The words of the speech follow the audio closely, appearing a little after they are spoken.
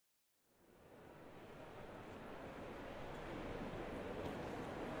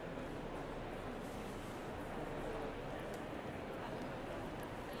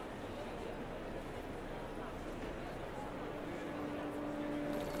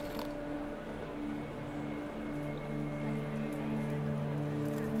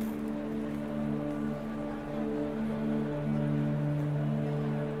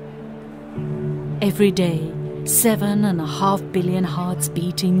Every day, 7.5 billion hearts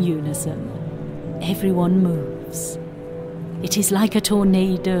beat in unison. Everyone moves. It is like a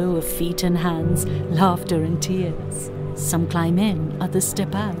tornado of feet and hands, laughter and tears. Some climb in, others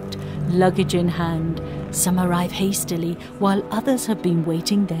step out, luggage in hand. Some arrive hastily, while others have been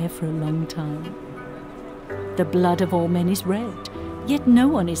waiting there for a long time. The blood of all men is red, yet no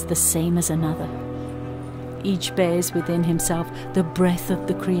one is the same as another. Each bears within himself the breath of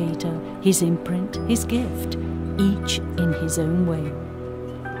the Creator, his imprint, his gift, each in his own way.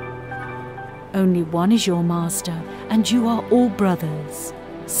 Only one is your master, and you are all brothers,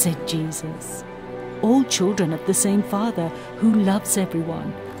 said Jesus. All children of the same Father who loves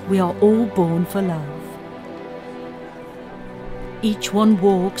everyone. We are all born for love. Each one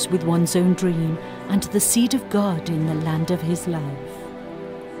walks with one's own dream and the seed of God in the land of his life.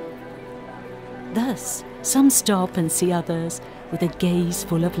 Thus, some stop and see others with a gaze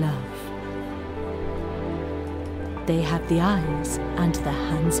full of love. They have the eyes and the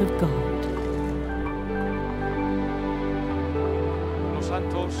hands of God.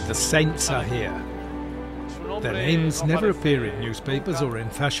 The saints are here. Their names never appear in newspapers or in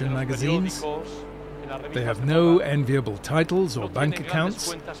fashion magazines. They have no enviable titles or bank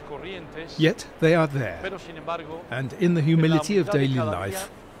accounts, yet they are there, and in the humility of daily life,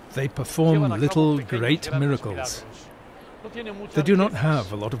 they perform little great miracles. They do not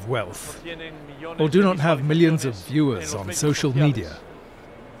have a lot of wealth, or do not have millions of viewers on social media,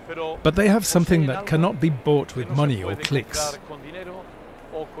 but they have something that cannot be bought with money or clicks.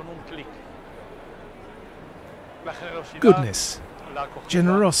 Goodness,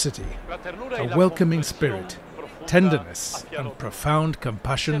 generosity, a welcoming spirit, tenderness and profound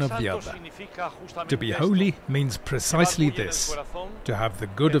compassion of the other. To be holy means precisely this, to have the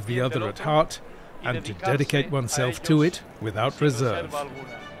good of the other at heart and to dedicate oneself to it without reserve.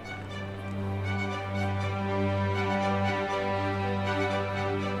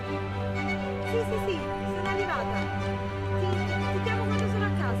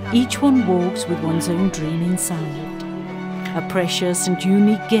 Each one walks with one's own dream inside, a precious and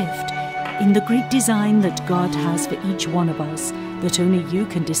unique gift in the great design that God has for each one of us that only you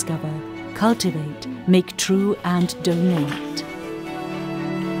can discover, cultivate, make true and donate.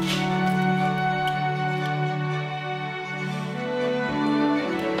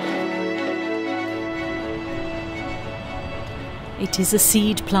 It is a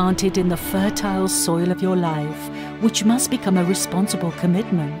seed planted in the fertile soil of your life, which must become a responsible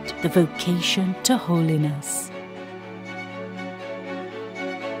commitment, the vocation to holiness.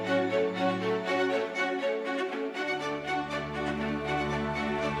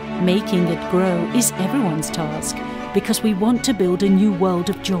 Making it grow is everyone's task, because we want to build a new world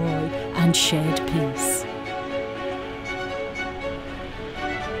of joy and shared peace.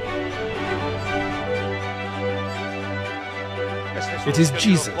 It is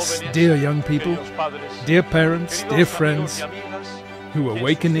Jesus, dear young people, dear parents, dear friends, who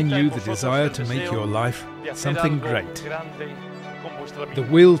awaken in you the desire to make your life something great. The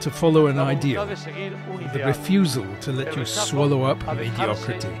will to follow an ideal, the refusal to let you swallow up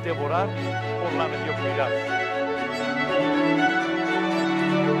mediocrity.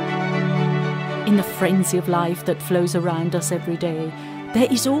 In the frenzy of life that flows around us every day,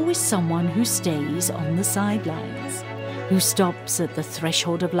 there is always someone who stays on the sidelines, who stops at the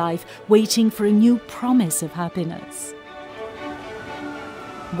threshold of life, waiting for a new promise of happiness.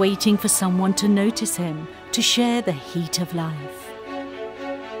 Waiting for someone to notice him, to share the heat of life.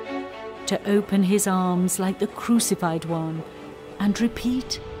 To open his arms like the crucified one and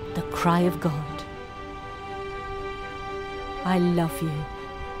repeat the cry of God. I love you.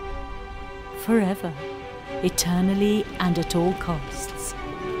 Forever, eternally and at all costs.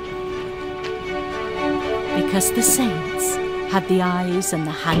 Because the saints have the eyes and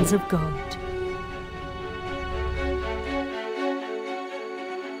the hands of God.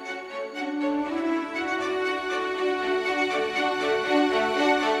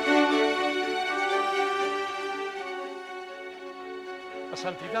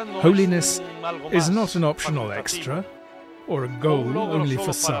 Holiness is not an optional extra or a goal only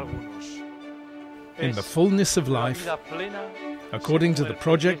for some. In the fullness of life, according to the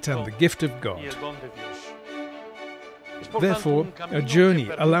project and the gift of God. Therefore, a journey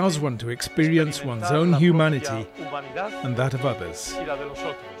allows one to experience one's own humanity and that of others.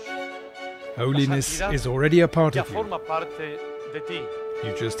 Holiness is already a part of you.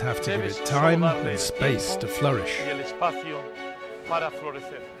 You just have to give it time and space to flourish.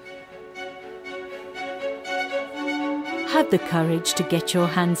 Have the courage to get your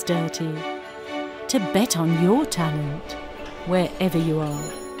hands dirty, to bet on your talent, wherever you are.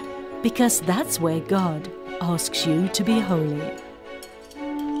 because that's where God asks you to be holy.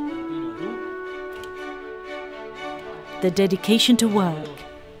 The dedication to work,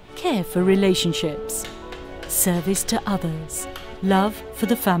 care for relationships, service to others, love for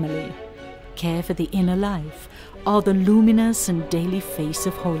the family, care for the inner life are the luminous and daily face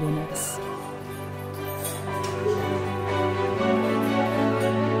of holiness.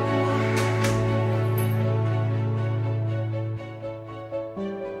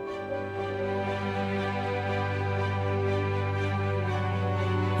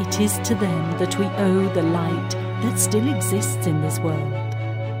 It is to them that we owe the light that still exists in this world.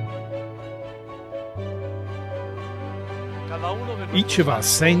 Each of our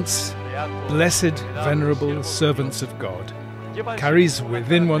saints, blessed, venerable servants of God, carries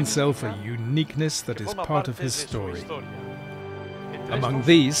within oneself a uniqueness that is part of his story. Among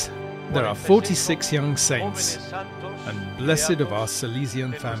these, there are 46 young saints, and blessed of our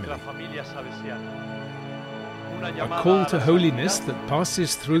Salesian family. A call to holiness that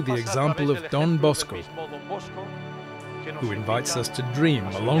passes through the example of Don Bosco, who invites us to dream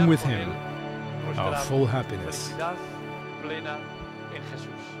along with him our full happiness.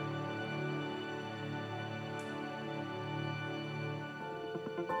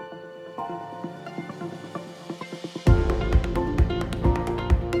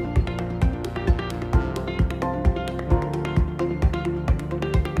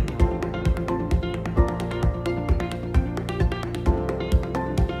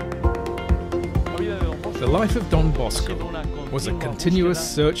 The life of Don Bosco was a continuous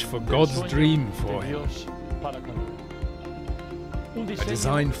search for God's dream for him. A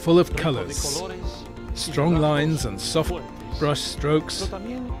design full of colours, strong lines and soft brush strokes,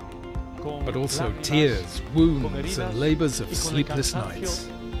 but also tears, wounds and labours of sleepless nights.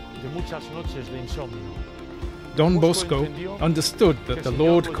 Don Bosco understood that the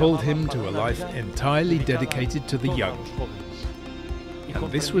Lord called him to a life entirely dedicated to the young,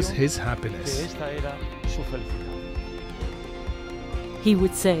 and this was his happiness. He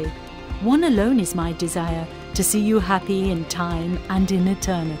would say, "One alone is my desire, to see you happy in time and in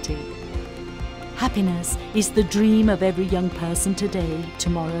eternity." Happiness is the dream of every young person today,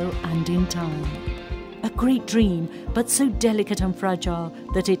 tomorrow and in time. A great dream, but so delicate and fragile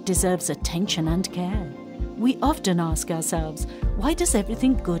that it deserves attention and care. We often ask ourselves, why does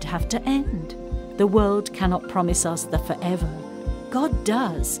everything good have to end? The world cannot promise us the forever. God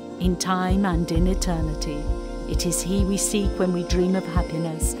does, in time and in eternity. It is He we seek when we dream of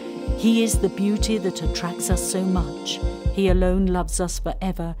happiness. He is the beauty that attracts us so much. He alone loves us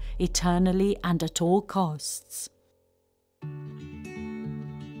forever, eternally and at all costs.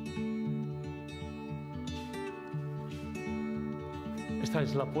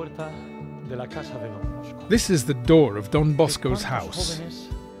 This is the door of Don Bosco's house.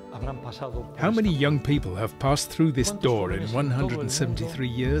 How many young people have passed through this door in 173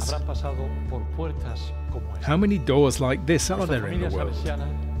 years? How many doors like this are there in the world?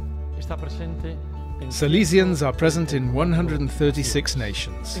 Salesians are present in 136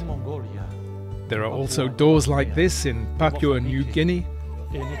 nations. There are also doors like this in Papua New Guinea,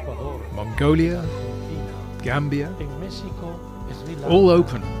 Mongolia, Gambia, all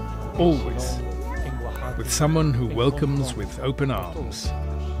open, always, with someone who welcomes with open arms.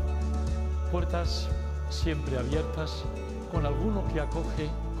 Puertas siempre abiertas, con alguno que acoge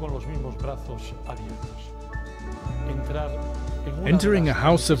con los mismos brazos abiertos. Entering a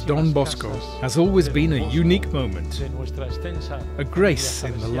house of Don Bosco has always been a unique moment, a grace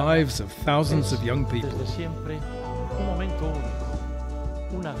in the lives of thousands of young people. Un momento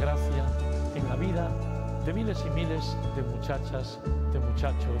único, una gracia en la vida de miles y miles de muchachas, de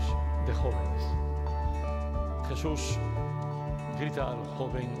muchachos, de jóvenes. Jesús grita al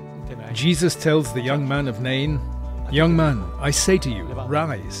joven. Jesus tells the young man of Nain, "Young man, I say to you,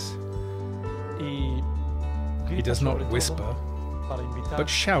 rise." He does not whisper, but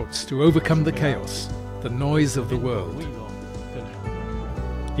shouts to overcome the chaos, the noise of the world.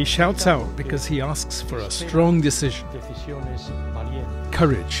 He shouts out because he asks for a strong decision,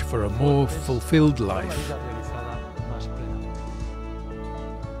 courage for a more fulfilled life.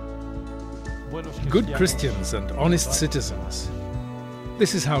 Good Christians and honest citizens.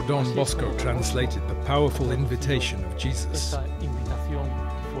 This is how Don Bosco translated the powerful invitation of Jesus.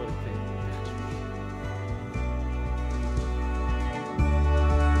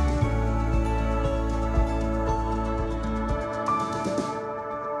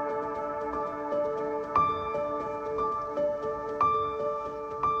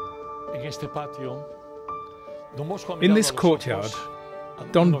 In this courtyard,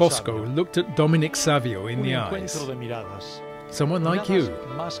 Don Bosco looked at Dominic Savio in the eyes. Someone like you,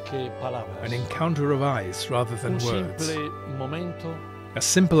 más que palabras. an encounter of eyes rather than Un words, simple momento. a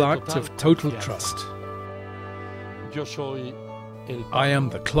simple act of total trust. Yo soy el I am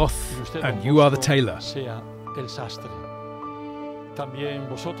the cloth y usted, and don you are the Bosco, tailor. sea el sastre. También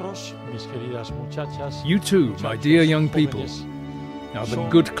vosotros, mis queridas muchachas, You too, my muchachos, dear young people, jóvenes, are the son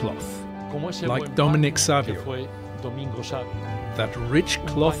good cloth, como ese like buen Dominic pan Savio. que fue Domingo Savio. that rich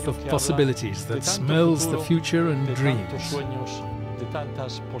cloth of possibilities that smells the future and De tantos dreams. sueños, de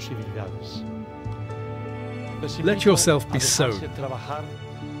tantas posibilidades. Les Let invito yourself a be dejarse sown. trabajar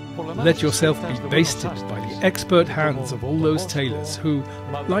por las manos Let yourself expertas be de basted buenos by sastres, the expert como hands of all Don those Bosco, tailors who,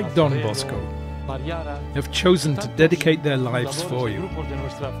 Madre like Don Nazareno, Bosco, Mariara, have chosen to tantos dedicate their lives fundadores for de you. grupos de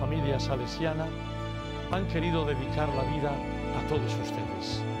nuestra familia salesiana han querido dedicar la vida a todos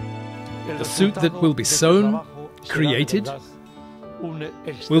ustedes. El The suit that resultado will be de su sown, trabajo será de created, verdad un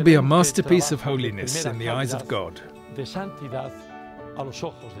will be a excelente masterpiece of trabajo de holiness primera in the eyes of calidad, God. de santidad a los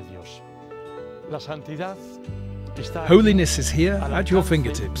ojos de Dios. La santidad está aquí Holiness is here al at your alcance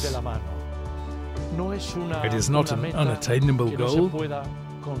fingertips. de la mano. No es It is not una an meta unattainable que no se goal. pueda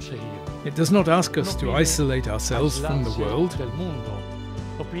conseguir. It does not ask us No to pide isolate ourselves from the aislarse world, del mundo.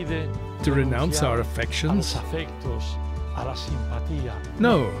 No pide to renounce renunciar our a affections. los afectos, a la simpatía.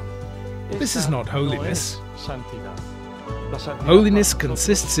 No, this is Esa not no holiness. es santidad. La santidad Holiness para nosotros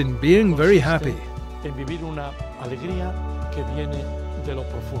consists in being very happy. consiste en vivir una alegría que viene de lo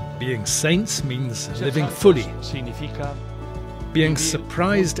profundo. Being saints means Ser living santos fully, significa being vivir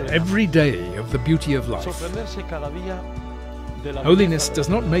surprised muy every day of the beauty of life. sorprenderse cada día de la Holiness belleza does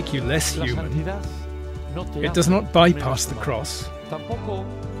de not Dios. make you less La human. santidad no te It does hace not bypass menos the humano. cross, Tampoco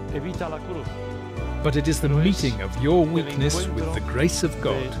evita la cruz. but it is the Pero es meeting of your el weakness with encuentro the grace of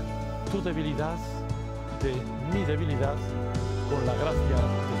God. de tu debilidad, de mi debilidad, con la gracia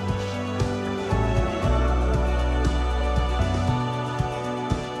de Dios.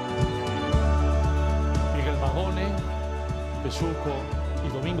 Miguel Magone, Besuco y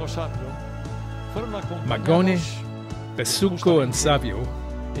Domingo Savio fueron Magone, acompañados Besuco and Savio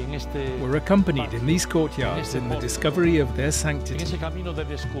en este were accompanied in these courtyards in the discovery of their en sanctity, ese camino de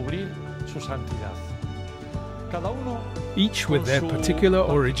descubrir su santidad. Cada uno each with their con su particular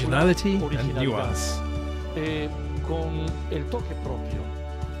particular originality and originalidad. nuance. Con el toque propio,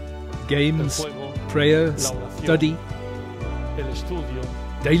 el Games, juego, prayer, la oración, study, el estudio,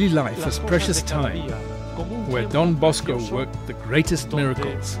 daily life las as cosas precious de cada time, día, como un where tiempo Don Bosco precioso worked the greatest donde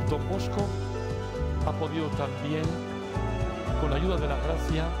miracles. Don Bosco ha podido también, con la ayuda de la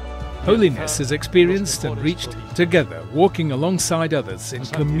gracia, Holiness is realizar experienced los and mejores reached prodigios. together, walking alongside others in La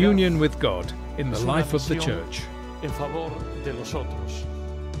santidad communion with God in the es una life of the misión Church. en favor de los otros,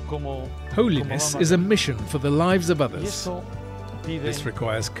 como Holiness como is a Mama mission for the lives of y others. esto pide This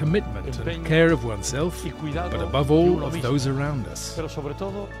requires commitment and empeño care of oneself, y cuidado but above de all uno of mismo, those around us. pero sobre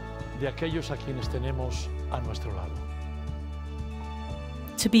todo de aquellos a quienes tenemos a nuestro lado.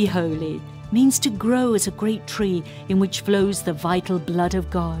 To be holy means to grow as a great tree in which flows the vital blood of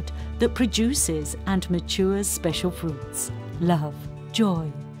God that produces and matures special fruits: love,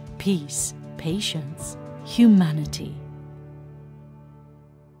 joy, peace, patience, humanity.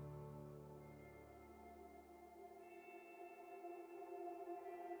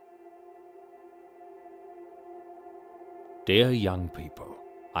 Dear young people,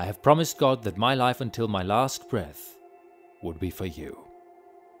 I have promised God that my life until my last breath would be for you.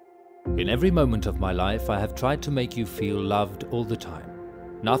 In every moment of my life, I have tried to make you feel loved all the time.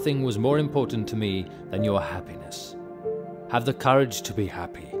 Nothing was more important to me than your happiness. Have the courage to be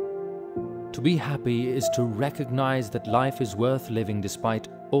happy. To be happy is to recognize that life is worth living despite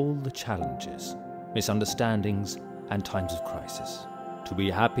all the challenges, misunderstandings, and times of crisis. To be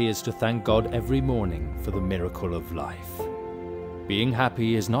happy is to thank God every morning for the miracle of life. Being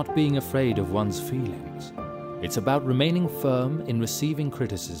happy is not being afraid of one's feelings. It's about remaining firm in receiving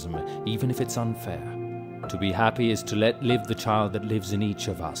criticism, even if it's unfair. To be happy is to let live the child that lives in each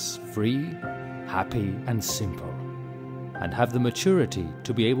of us, free, happy, and simple, and have the maturity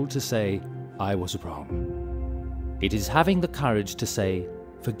to be able to say, I was wrong. It is having the courage to say,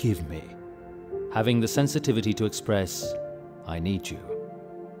 forgive me, having the sensitivity to express, I need you.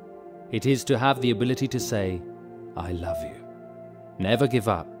 It is to have the ability to say, I love you. Never give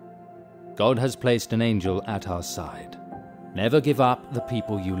up. God has placed an angel at our side. Never give up the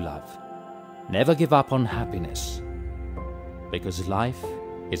people you love. Never give up on happiness, because life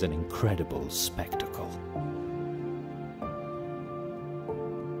is an incredible spectacle.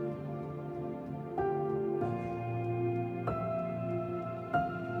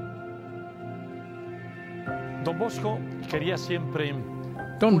 Don Bosco quería siempre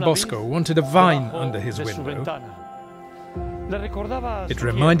Don una Bosco vid wanted a vine debajo under his de su window, ventana. It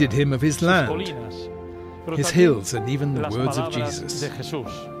reminded him of his land, his hills, and even the words of Jesus.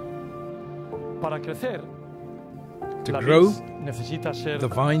 To grow, the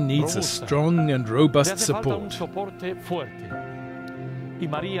vine needs a strong and robust support.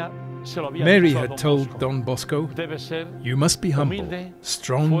 Mary had told Don Bosco, "You must be humble,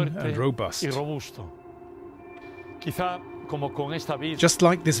 strong and robust." Just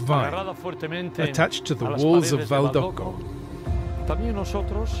like this vine, attached to the walls of Valdocco,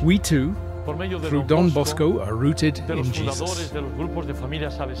 we too, through Don Bosco, are rooted in Jesus.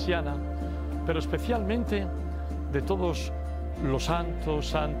 Pero especialmente de todos los santos,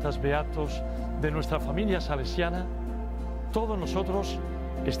 santas, beatos de nuestra familia salesiana, todos nosotros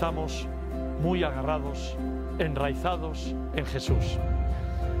estamos muy agarrados, enraizados en Jesús.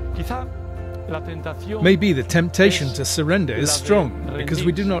 Quizá la tentación Maybe the temptation to surrender is strong because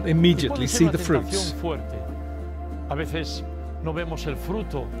we do not immediately see the fruits. A veces no vemos el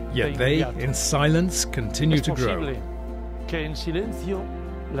fruto. Yet they, in silence, continue to grow. Es posible que en silencio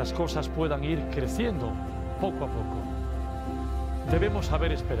las cosas puedan ir creciendo poco a poco. Debemos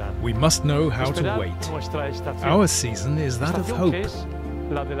saber esperar. We must know how to wait. Our season is that of hope. Es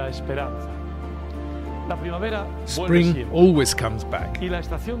la de la esperanza. La primavera Spring always comes back. Y la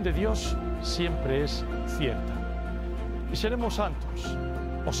estación de Dios siempre es cierta. Y seremos santos,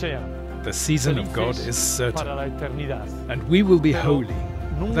 o sea, the season of God is certain, para la eternidad. And we will be holy,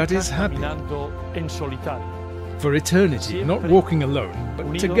 that is happy, en solitario. For eternity, not walking alone, but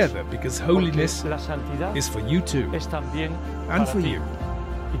together, because holiness is for you too, and for you,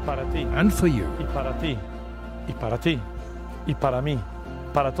 and for you, y para ti, y para ti, y para mí,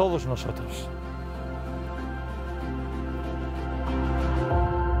 para todos nosotros.